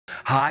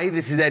Hi,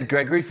 this is Ed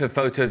Gregory for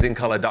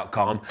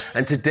photosincolor.com,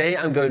 and today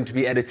I'm going to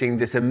be editing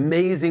this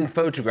amazing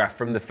photograph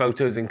from the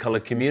Photos in Color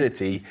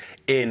community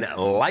in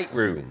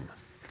Lightroom.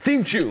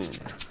 Theme tune.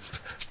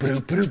 Boo,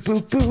 boo,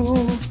 boo,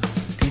 boo.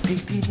 Dee,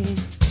 dee, dee.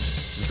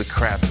 This is the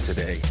crab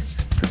today.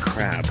 The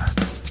crab.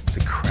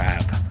 The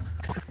crab.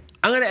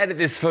 I'm going to edit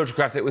this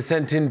photograph that was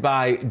sent in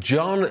by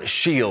John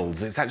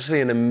Shields. It's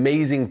actually an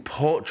amazing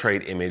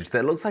portrait image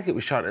that looks like it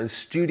was shot in a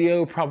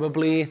studio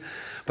probably,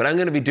 but I'm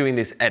going to be doing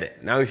this edit.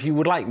 Now, if you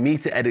would like me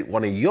to edit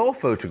one of your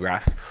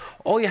photographs,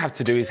 all you have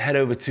to do is head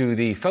over to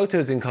the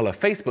Photos in Color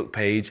Facebook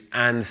page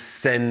and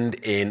send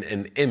in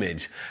an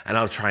image, and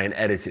I'll try and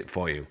edit it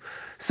for you.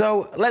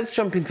 So let's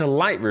jump into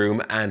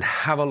Lightroom and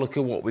have a look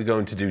at what we're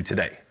going to do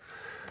today.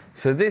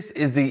 So this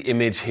is the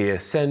image here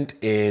sent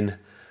in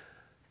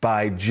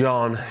by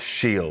John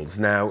Shields.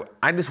 Now,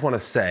 I just want to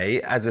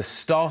say, as a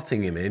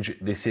starting image,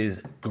 this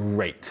is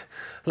great.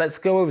 Let's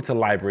go over to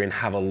Library and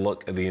have a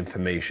look at the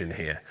information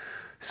here.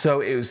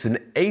 So it was an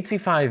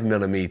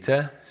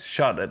 85mm,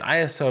 shot at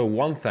ISO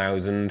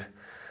 1000,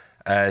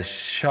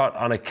 shot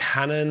on a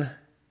Canon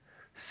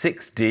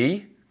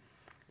 6D.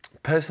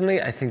 Personally,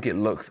 I think it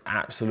looks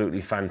absolutely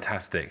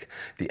fantastic.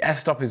 The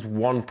f-stop is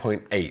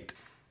 1.8.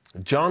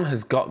 John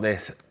has got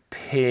this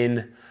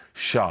pin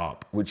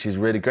sharp, which is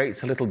really great.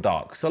 It's a little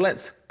dark. So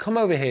let's come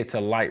over here to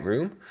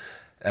Lightroom,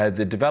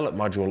 the develop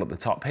module at the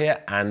top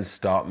here, and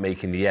start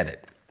making the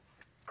edit.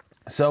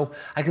 So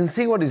I can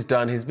see what he's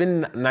done. He's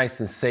been nice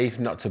and safe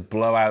not to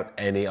blow out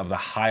any of the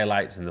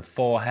highlights in the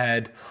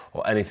forehead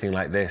or anything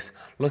like this.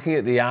 Looking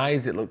at the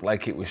eyes, it looked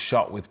like it was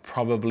shot with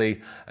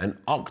probably an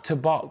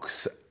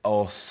octabox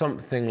or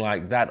something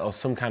like that, or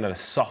some kind of a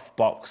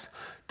softbox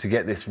to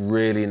get this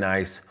really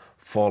nice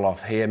fall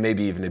off here,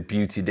 maybe even a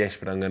beauty dish,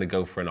 but I'm going to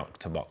go for an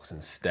octabox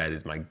instead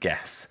is my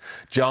guess.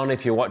 John,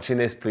 if you're watching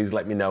this, please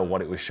let me know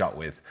what it was shot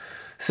with.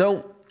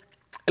 So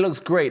it looks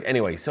great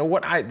anyway. So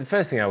the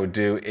first thing I would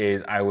do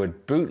is I would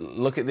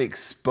look at the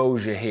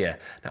exposure here.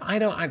 Now I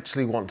don't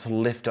actually want to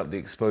lift up the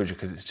exposure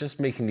because it's just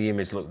making the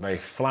image look very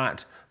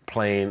flat,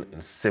 plain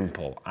and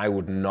simple. I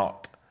would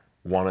not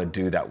want to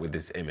do that with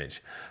this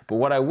image. But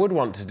what I would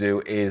want to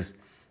do is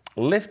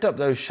lift up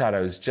those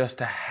shadows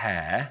just a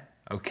hair,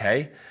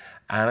 okay?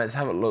 And let's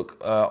have a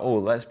look.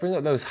 Let's bring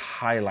up those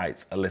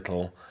highlights a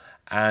little,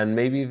 and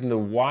maybe even the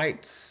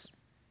whites.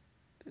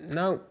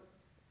 No,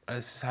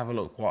 let's just have a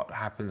look what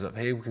happens up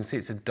here. We can see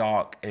it's a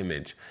dark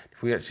image.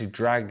 If we actually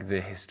drag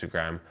the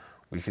histogram,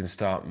 we can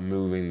start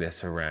moving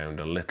this around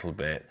a little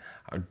bit.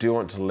 I do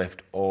want to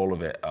lift all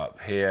of it up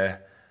here,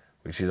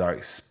 which is our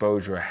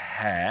exposure a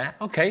hair.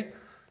 Okay,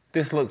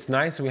 this looks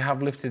nice. So we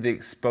have lifted the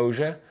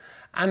exposure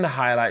and the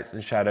highlights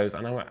and shadows,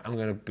 and I'm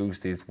going to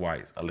boost these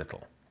whites a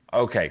little.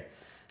 Okay.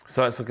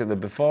 So let's look at the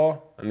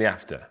before and the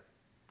after.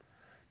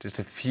 Just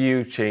a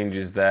few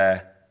changes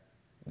there,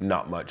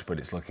 not much, but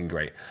it's looking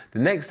great. The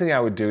next thing I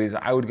would do is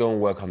I would go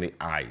and work on the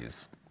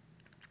eyes.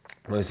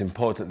 Most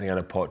important thing on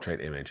a portrait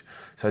image.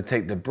 So I'd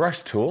take the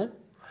brush tool,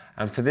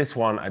 and for this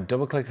one, I'd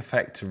double click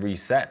effect to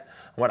reset.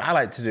 What I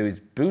like to do is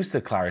boost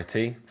the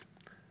clarity,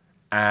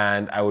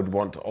 and I would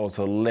want to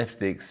also lift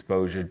the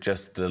exposure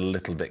just a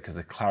little bit because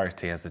the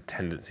clarity has a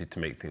tendency to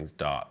make things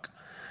dark.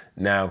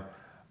 Now,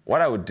 what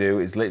I would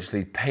do is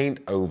literally paint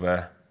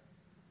over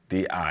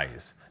the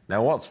eyes.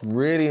 Now, what's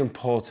really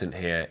important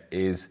here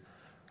is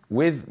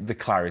with the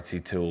clarity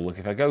tool, look,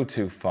 if I go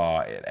too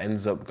far, it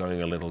ends up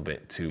going a little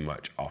bit too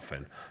much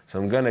often. So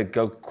I'm going to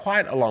go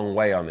quite a long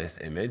way on this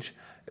image,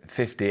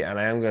 50, and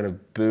I am going to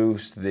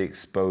boost the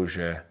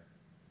exposure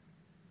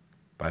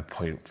by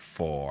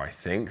 0.4, I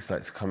think. So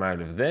let's come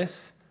out of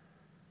this.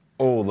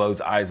 Oh, those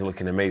eyes are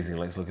looking amazing.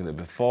 Let's look at the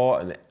before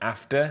and the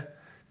after.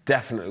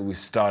 Definitely we're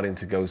starting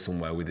to go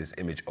somewhere with this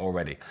image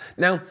already.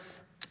 Now,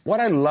 what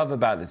I love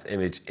about this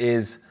image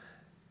is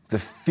the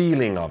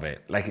feeling of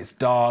it. Like, it's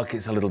dark,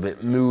 it's a little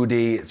bit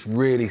moody, it's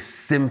really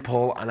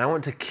simple, and I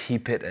want to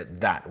keep it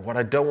at that. What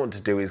I don't want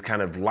to do is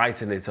kind of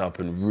lighten it up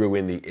and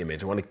ruin the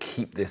image. I want to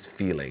keep this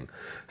feeling.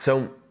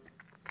 So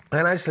I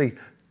can actually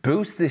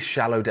boost this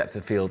shallow depth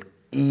of field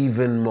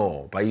even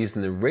more by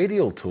using the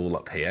radial tool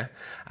up here,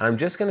 and I'm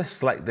just going to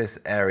select this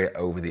area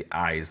over the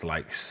eyes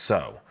like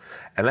so.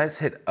 And let's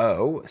hit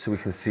O so we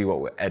can see what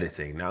we're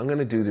editing. Now I'm going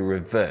to do the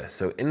reverse.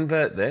 So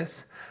invert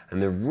this,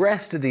 and the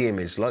rest of the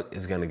image, look,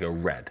 is going to go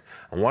red.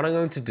 And what I'm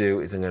going to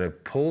do is I'm going to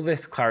pull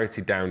this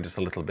clarity down just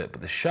a little bit,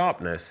 but the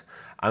sharpness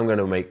I'm going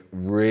to make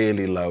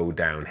really low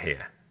down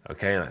here.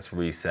 Okay, and let's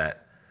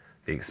reset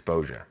the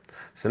exposure.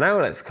 So now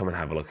let's come and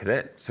have a look at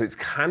it. So it's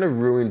kind of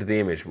ruined the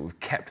image, but we've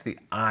kept the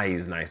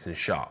eyes nice and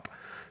sharp.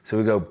 So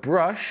we go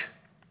brush,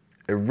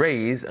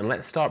 erase, and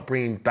let's start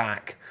bringing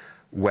back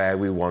where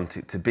we want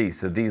it to be.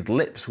 So these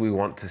lips we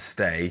want to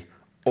stay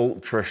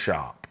ultra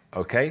sharp,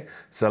 okay?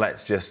 So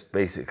let's just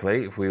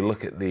basically, if we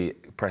look at the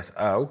press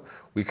O,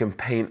 we can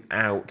paint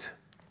out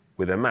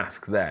with a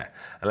mask there.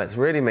 And let's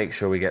really make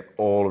sure we get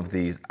all of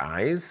these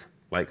eyes,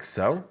 like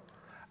so.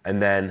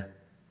 And then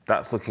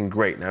that's looking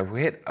great. Now if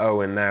we hit O,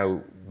 and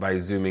now by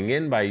zooming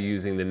in, by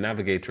using the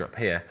navigator up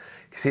here,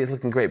 you see it's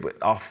looking great, but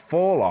our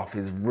fall off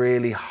is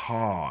really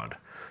hard.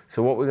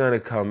 So what we're going to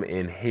come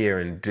in here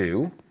and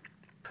do,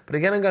 but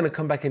again, I'm going to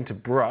come back into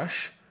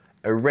brush,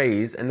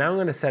 erase, and now I'm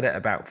going to set it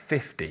about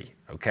 50,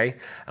 okay?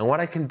 And what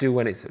I can do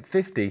when it's at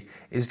 50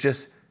 is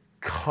just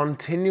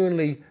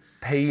continually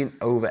paint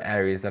over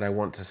areas that I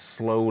want to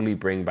slowly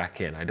bring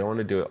back in. I don't want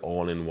to do it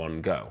all in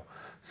one go.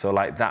 So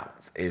like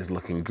that is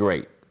looking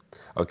great,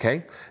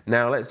 okay?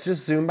 Now let's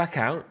just zoom back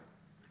out,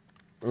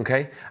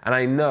 okay? And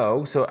I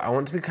know, so I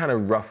want to be kind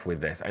of rough with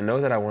this. I know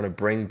that I want to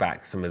bring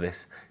back some of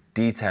this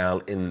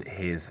detail in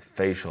his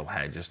facial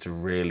hair just to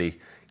really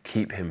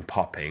keep him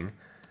popping.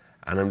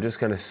 And I'm just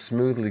going to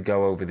smoothly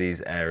go over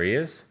these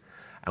areas.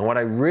 And what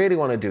I really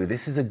want to do,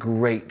 this is a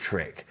great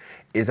trick,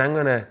 is I'm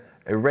going to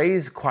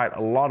erase quite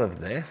a lot of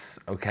this,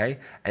 okay?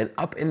 And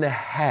up in the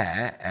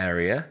hair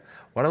area,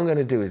 what I'm going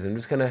to do is I'm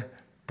just going to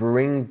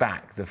bring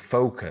back the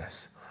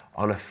focus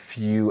on a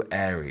few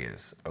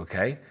areas,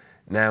 okay?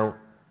 Now,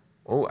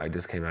 oh, I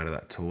just came out of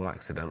that tool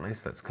accidentally,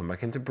 so let's come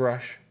back into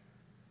brush.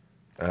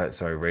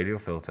 Sorry, radial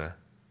filter.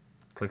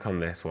 Click on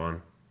this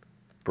one.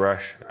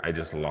 Brush, I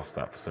just lost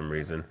that for some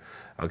reason.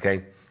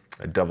 Okay,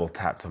 I double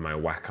tapped on my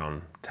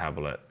Wacom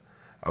tablet.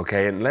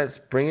 Okay, and let's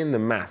bring in the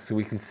mask so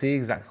we can see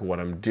exactly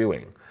what I'm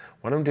doing.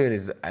 What I'm doing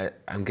is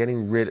I'm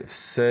getting rid of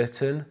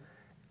certain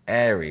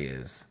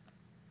areas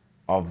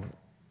of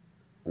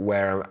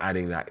where I'm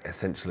adding that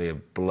essentially a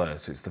blur.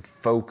 So it's the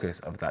focus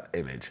of that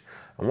image.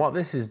 And what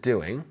this is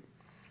doing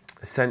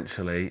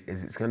essentially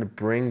is it's going to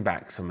bring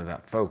back some of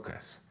that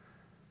focus.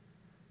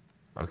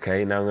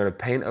 Okay, now I'm going to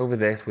paint over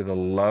this with a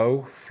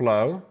low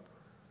flow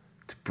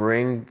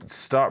to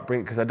start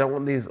bring, because I don't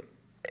want these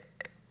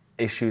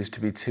issues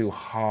to be too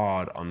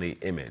hard on the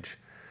image.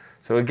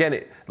 So again,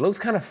 it looks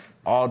kind of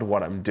odd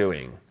what I'm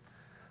doing,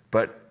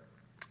 but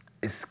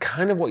it's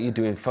kind of what you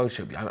do in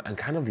Photoshop. I'm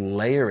kind of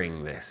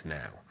layering this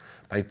now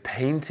by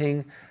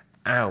painting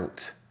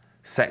out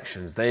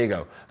sections. There you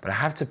go. But I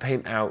have to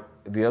paint out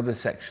the other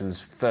sections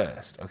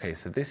first. Okay,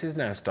 so this is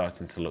now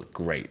starting to look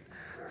great.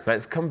 So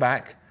let's come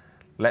back.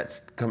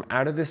 Let's come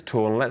out of this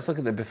tool and let's look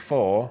at the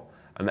before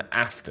and the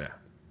after.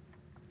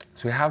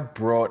 So we have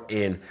brought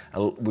in,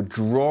 we're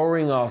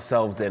drawing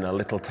ourselves in a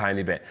little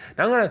tiny bit.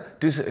 Now I'm going to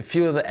do a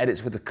few other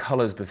edits with the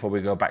colors before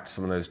we go back to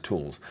some of those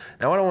tools.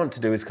 Now what I want to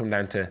do is come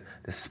down to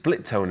the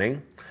split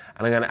toning,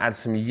 and I'm going to add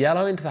some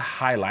yellow into the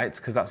highlights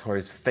because that's where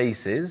his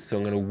face is. So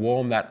I'm going to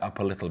warm that up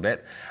a little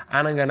bit,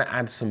 and I'm going to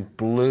add some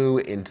blue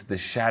into the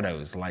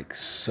shadows like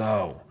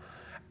so.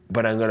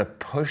 But I'm going to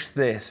push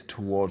this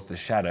towards the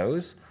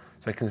shadows.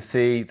 So I can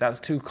see that's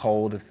too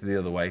cold if the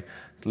other way.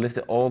 So lift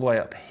it all the way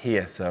up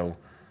here. So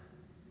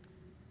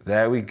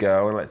there we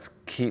go. And let's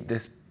keep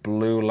this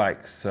blue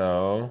like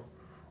so.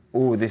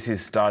 Oh, this is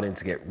starting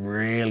to get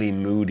really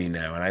moody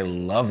now. And I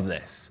love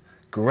this.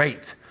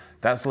 Great.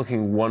 That's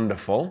looking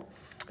wonderful.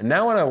 And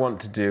now what I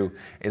want to do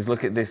is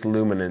look at this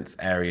luminance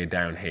area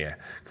down here.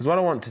 Because what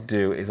I want to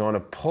do is I want to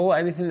pull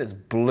anything that's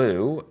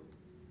blue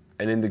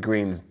and in the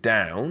greens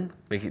down,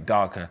 make it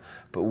darker.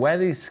 But where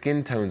these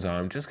skin tones are,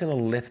 I'm just going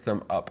to lift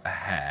them up a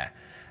hair.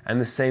 And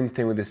the same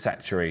thing with the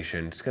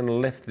saturation. Just going to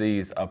lift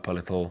these up a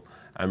little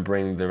and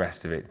bring the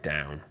rest of it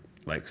down,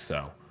 like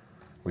so.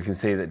 We can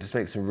see that it just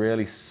makes some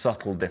really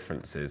subtle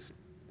differences.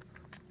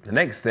 The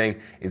next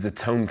thing is the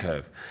tone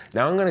curve.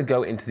 Now I'm going to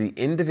go into the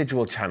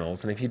individual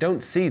channels, and if you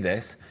don't see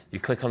this, you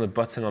click on the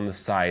button on the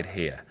side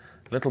here.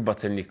 Little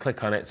button, you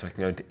click on it so I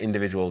can go into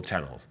individual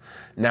channels.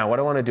 Now what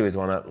I want to do is I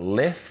want to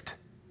lift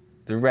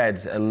the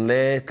reds a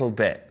little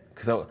bit,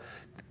 because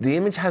the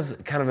image has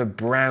kind of a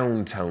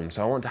brown tone,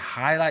 so I want to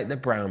highlight the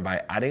brown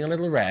by adding a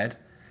little red,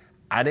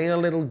 adding a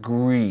little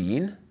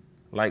green,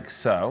 like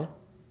so.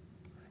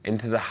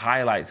 Into the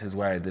highlights is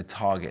where the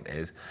target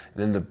is.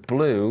 And then the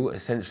blue,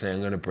 essentially, I'm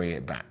going to bring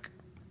it back,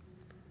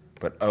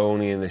 but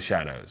only in the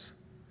shadows.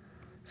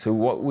 So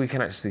what we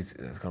can actually,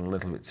 that's gone a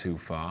little bit too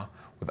far.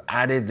 We've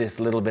added this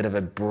little bit of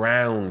a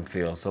brown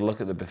feel. So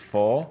look at the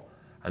before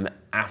and the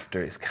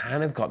after. It's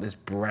kind of got this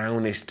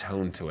brownish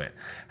tone to it.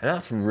 And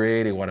that's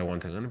really what I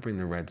want. I'm going to bring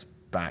the reds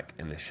back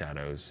in the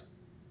shadows,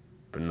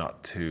 but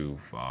not too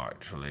far,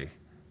 actually.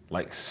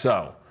 Like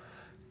so.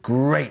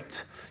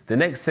 Great. The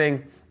next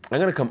thing, I'm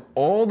going to come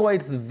all the way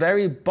to the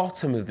very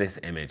bottom of this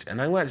image,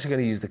 and I'm actually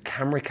going to use the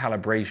camera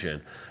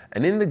calibration.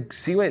 And in the,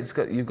 see where it's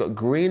got, you've got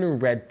green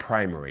and red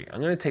primary.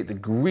 I'm going to take the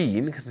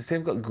green, because I see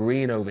I've got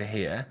green over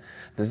here.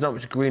 There's not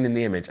much green in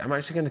the image. I'm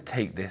actually going to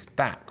take this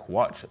back.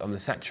 Watch on the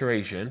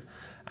saturation.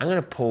 I'm going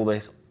to pull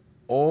this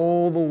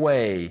all the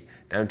way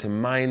down to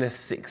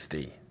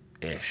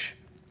 -60-ish.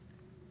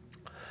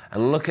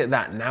 And look at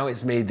that, now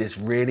it's made this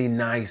really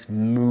nice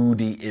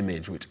moody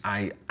image, which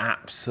I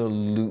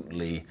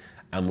absolutely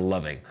am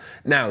loving.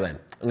 Now then,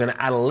 I'm gonna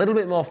add a little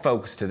bit more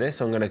focus to this.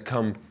 So I'm gonna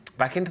come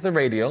back into the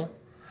radial,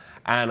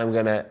 and I'm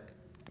gonna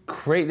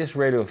create this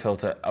radial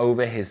filter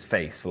over his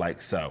face,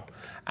 like so.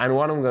 And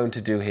what I'm going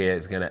to do here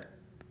is gonna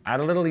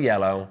add a little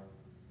yellow,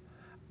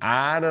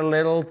 add a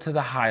little to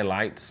the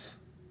highlights.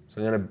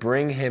 So I'm gonna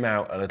bring him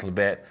out a little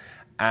bit,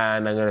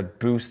 and I'm gonna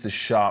boost the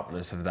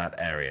sharpness of that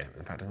area.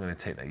 In fact, I'm gonna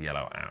take that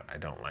yellow out. I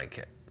don't like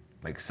it.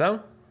 Like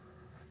so.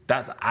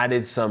 That's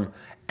added some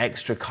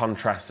extra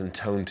contrast and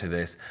tone to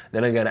this.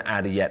 Then I'm going to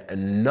add yet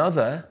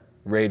another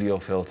radial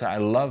filter. I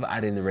love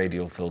adding the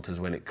radial filters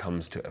when it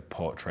comes to a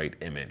portrait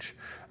image,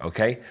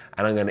 okay?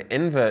 And I'm going to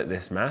invert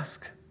this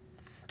mask,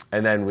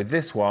 and then with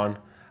this one,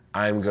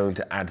 I'm going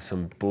to add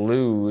some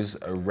blues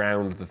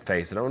around the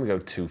face. I don't want to go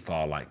too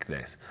far like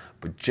this,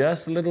 but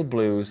just little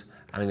blues,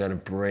 and I'm going to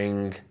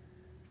bring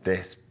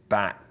this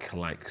back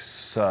like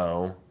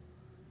so.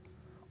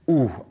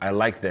 Ooh, I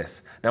like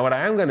this. Now what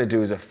I am going to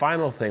do is a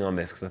final thing on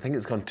this, because I think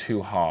it's gone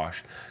too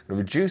harsh. I'm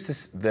going to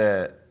reduce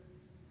the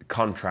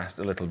contrast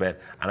a little bit,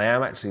 and I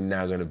am actually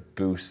now going to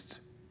boost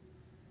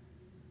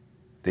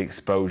the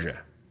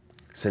exposure.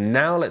 So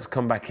now let's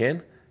come back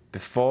in,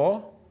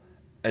 before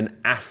and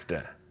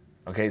after.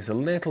 Okay, it's a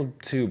little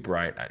too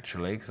bright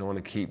actually, because I want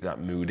to keep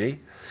that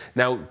moody.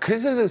 Now,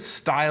 because of the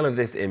style of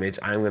this image,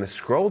 I'm going to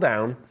scroll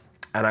down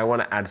and I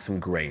want to add some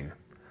grain.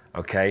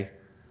 Okay,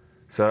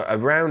 so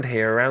around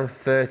here, around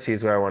 30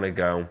 is where I want to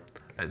go.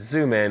 Let's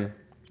zoom in.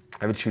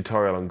 I have a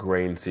tutorial on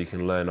grain so you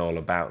can learn all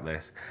about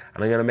this.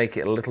 And I'm going to make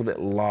it a little bit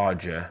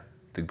larger,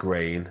 the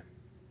grain.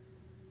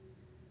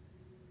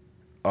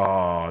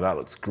 Oh, that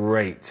looks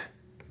great.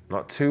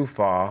 Not too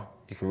far.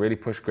 You can really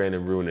push grain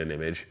and ruin an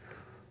image.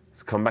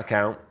 Let's come back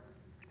out.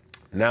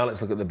 Now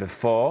let's look at the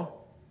before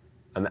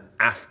and the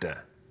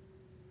after.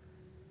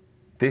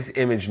 This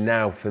image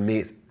now, for me,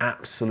 it's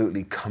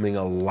absolutely coming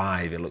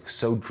alive. It looks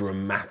so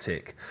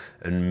dramatic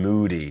and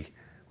moody,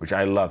 which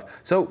I love.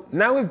 So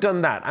now we've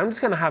done that, I'm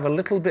just gonna have a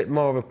little bit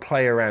more of a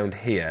play around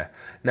here.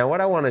 Now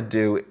what I wanna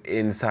do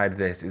inside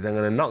this is I'm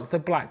gonna knock the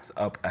blacks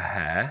up a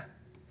hair,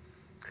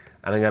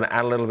 and I'm gonna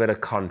add a little bit of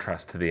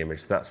contrast to the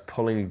image. So that's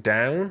pulling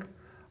down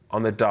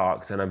on the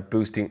darks, and I'm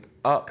boosting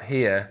up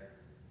here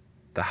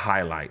the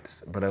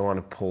highlights, but I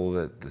wanna pull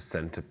the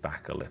center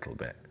back a little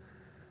bit.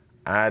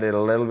 Added a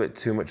little bit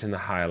too much in the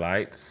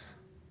highlights.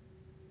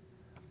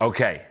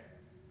 Okay.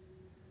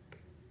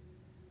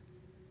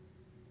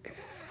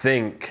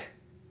 Think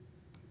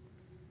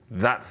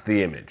that's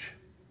the image.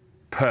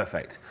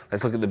 Perfect.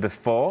 Let's look at the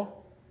before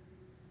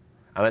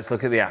and let's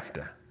look at the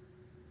after.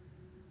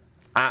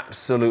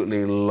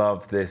 Absolutely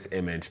love this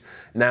image.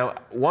 Now,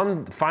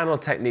 one final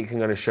technique I'm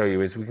going to show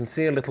you is we can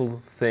see a little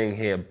thing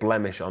here,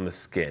 blemish on the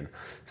skin.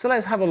 So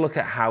let's have a look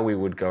at how we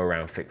would go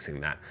around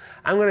fixing that.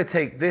 I'm going to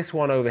take this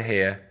one over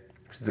here,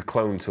 which is the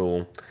clone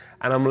tool,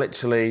 and I'm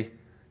literally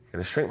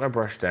going to shrink my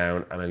brush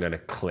down and I'm going to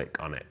click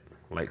on it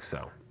like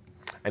so.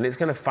 And it's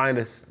going to find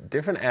a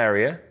different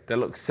area that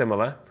looks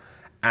similar,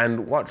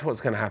 and watch what's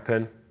going to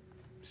happen.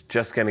 It's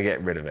just going to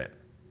get rid of it.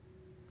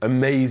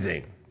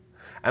 Amazing.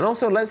 And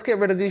also, let's get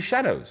rid of these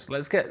shadows.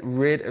 Let's get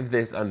rid of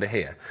this under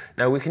here.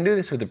 Now, we can do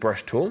this with the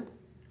brush tool.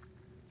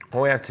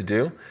 All we have to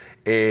do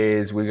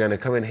is we're going to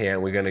come in here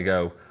and we're going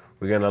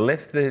to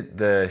lift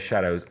the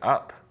shadows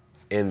up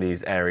in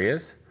these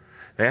areas.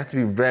 Now, you have to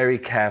be very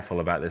careful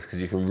about this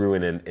because you can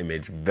ruin an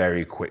image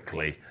very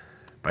quickly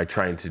by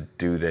trying to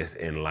do this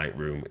in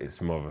Lightroom.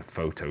 It's more of a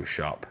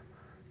Photoshop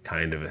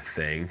kind of a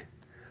thing.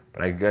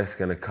 But I'm just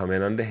going to come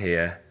in under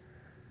here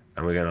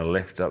and we're going to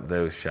lift up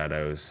those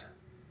shadows.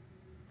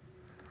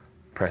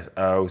 Press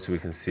O so we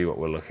can see what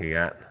we're looking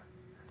at.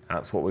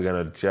 That's what we're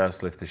going to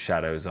just lift the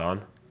shadows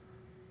on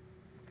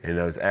in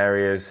those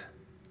areas.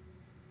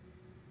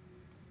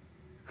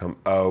 Come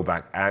O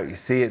back out. You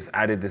see it's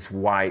added this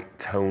white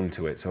tone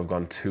to it, so I've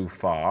gone too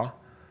far.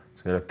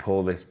 So I'm going to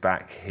pull this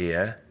back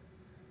here.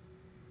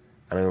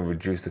 And I'm going to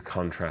reduce the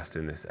contrast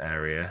in this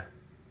area.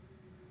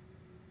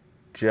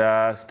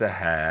 Just a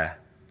hair.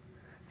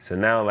 So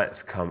now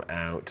let's come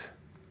out.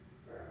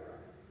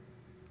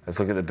 Let's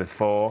look at the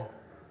before,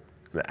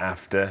 the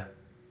after.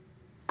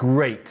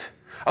 Great.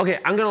 Okay,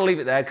 I'm going to leave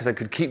it there because I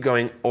could keep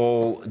going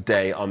all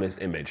day on this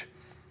image.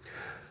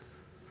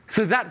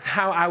 So that's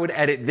how I would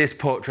edit this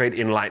portrait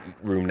in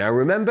Lightroom. Now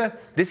remember,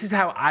 this is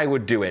how I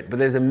would do it, but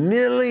there's a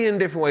million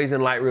different ways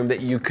in Lightroom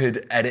that you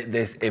could edit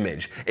this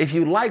image. If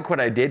you like what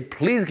I did,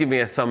 please give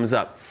me a thumbs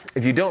up.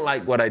 If you don't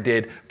like what I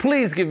did,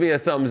 please give me a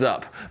thumbs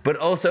up. But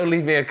also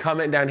leave me a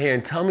comment down here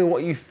and tell me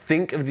what you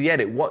think of the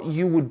edit, what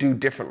you would do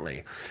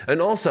differently.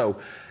 And also,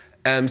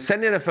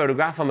 send in a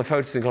photograph on the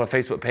Photos in Color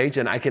Facebook page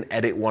and I can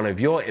edit one of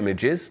your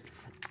images.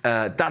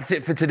 That's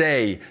it for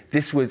today.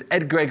 This was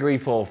Ed Gregory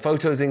for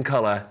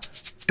photosincolor.com.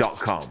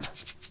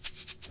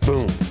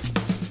 Boom.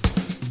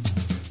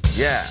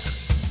 Yeah.